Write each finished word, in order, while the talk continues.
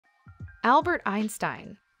Albert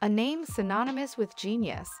Einstein, a name synonymous with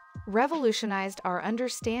genius, revolutionized our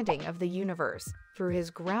understanding of the universe through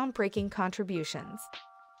his groundbreaking contributions.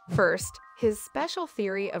 First, his special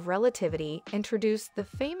theory of relativity introduced the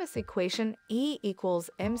famous equation E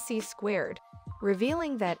equals mc squared,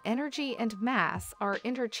 revealing that energy and mass are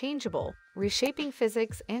interchangeable, reshaping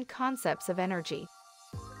physics and concepts of energy.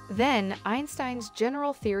 Then, Einstein's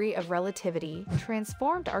general theory of relativity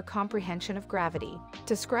transformed our comprehension of gravity,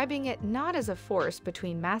 describing it not as a force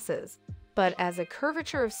between masses, but as a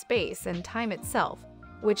curvature of space and time itself,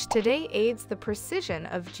 which today aids the precision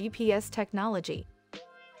of GPS technology.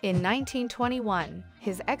 In 1921,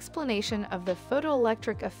 his explanation of the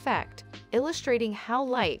photoelectric effect, illustrating how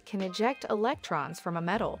light can eject electrons from a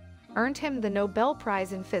metal, earned him the Nobel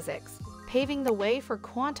Prize in Physics, paving the way for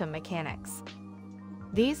quantum mechanics.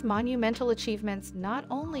 These monumental achievements not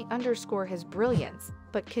only underscore his brilliance,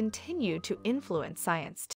 but continue to influence science